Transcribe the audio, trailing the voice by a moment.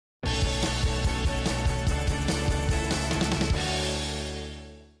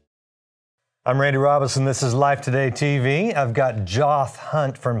I'm Randy Robison. This is Life Today TV. I've got Joth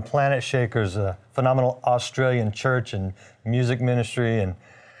Hunt from Planetshakers, a phenomenal Australian church and music ministry, and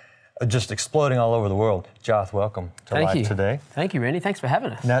just exploding all over the world. Joth, welcome to Life Today. Thank you, Randy. Thanks for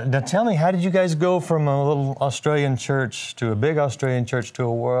having us. Now tell me, how did you guys go from a little Australian church to a big Australian church to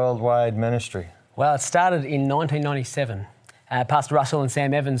a worldwide ministry? Well, it started in 1997. Pastor Russell and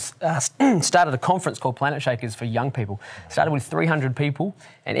Sam Evans started a conference called Planetshakers for young people. Started with 300 people,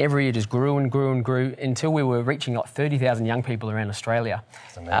 and every year just grew and grew and grew until we were reaching like 30,000 young people around Australia.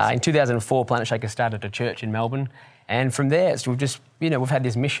 In 2004, Planetshakers started a church in Melbourne, and from there, we've just, we've had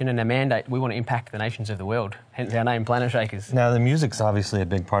this mission and a mandate. We want to impact the nations of the world, hence our name, Planetshakers. Now, the music's obviously a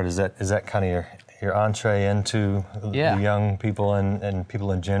big part. Is that kind of your entree into the young people and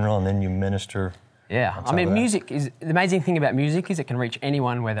people in general, and then you minister? Yeah, I mean, music is, the amazing thing about music is it can reach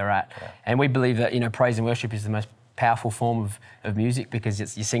anyone where they're at. Yeah. And we believe that, praise and worship is the most powerful form of music because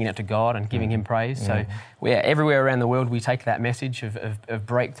you're singing it to God and giving Him praise. So, everywhere around the world, we take that message of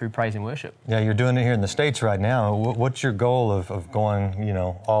breakthrough praise and worship. Yeah, you're doing it here in the States right now. What's your goal of going,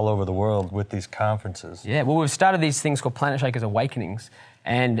 all over the world with these conferences? Yeah, well, we've started these things called Planetshakers Awakenings.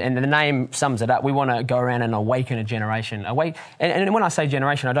 And the name sums it up. We want to go around and awaken a generation. And when I say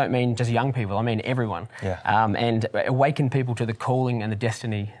generation, I don't mean just young people. I mean everyone. Yeah. And awaken people to the calling and the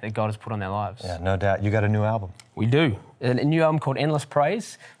destiny that God has put on their lives. Yeah, no doubt. You got a new album. We do. A new album called Endless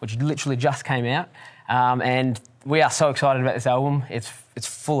Praise, which literally just came out. And we are so excited about this album. It's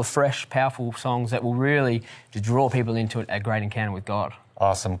full of fresh, powerful songs that will really just draw people into a great encounter with God.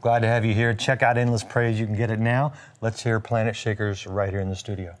 Awesome. Glad to have you here. Check out Endless Praise. You can get it now. Let's hear Planetshakers right here in the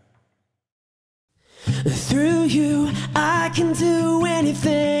studio. Through you, I can do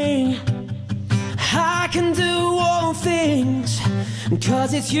anything. I can do all things.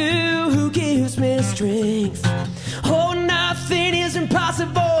 'Cause it's you who gives me strength. Oh, nothing is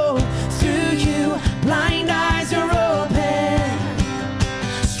impossible. Through you, blind eyes are open.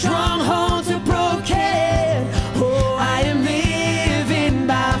 Strongholds are broken. Oh, I am living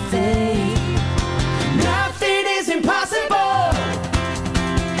by faith. Nothing is impossible.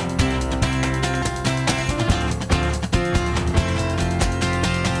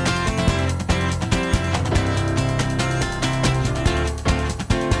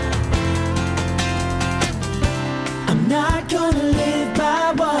 I'm not gonna live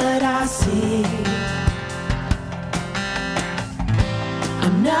by what I see.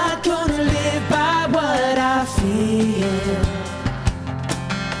 I'm not gonna live by what I feel.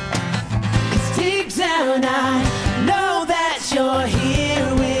 'Cause deep down I know that you're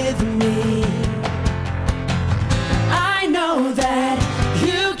here with me. I know that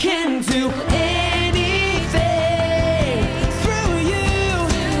you can do anything. Through you,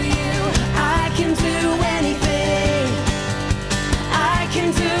 I can do anything. I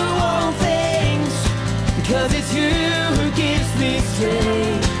can do all things. Because it's you who gives me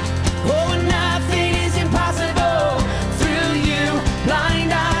strength. Oh, nothing is impossible. Through you,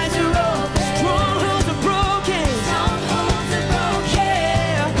 blind eyes are open. Strongholds are broken. Strongholds are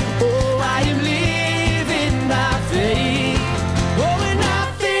broken. Oh, I am living by faith. Oh, and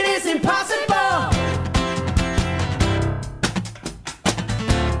nothing is impossible.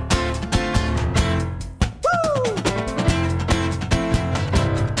 Woo!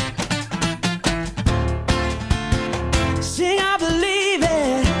 Sing, I believe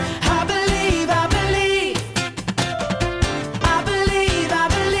it. I believe, I believe. I believe, I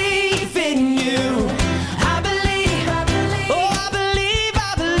believe in you. I believe, I believe. Oh, I believe,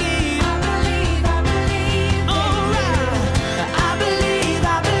 I believe. I believe, I believe. All right. I believe,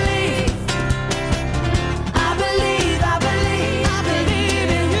 I believe. I believe, I believe. I believe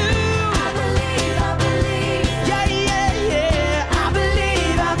in you. I believe, I believe. Yeah, yeah, yeah. I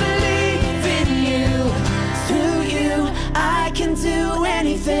believe in you. Through you, I can do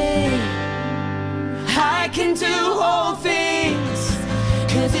anything. I can do all things.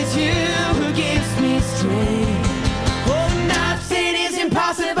 'Cause it's you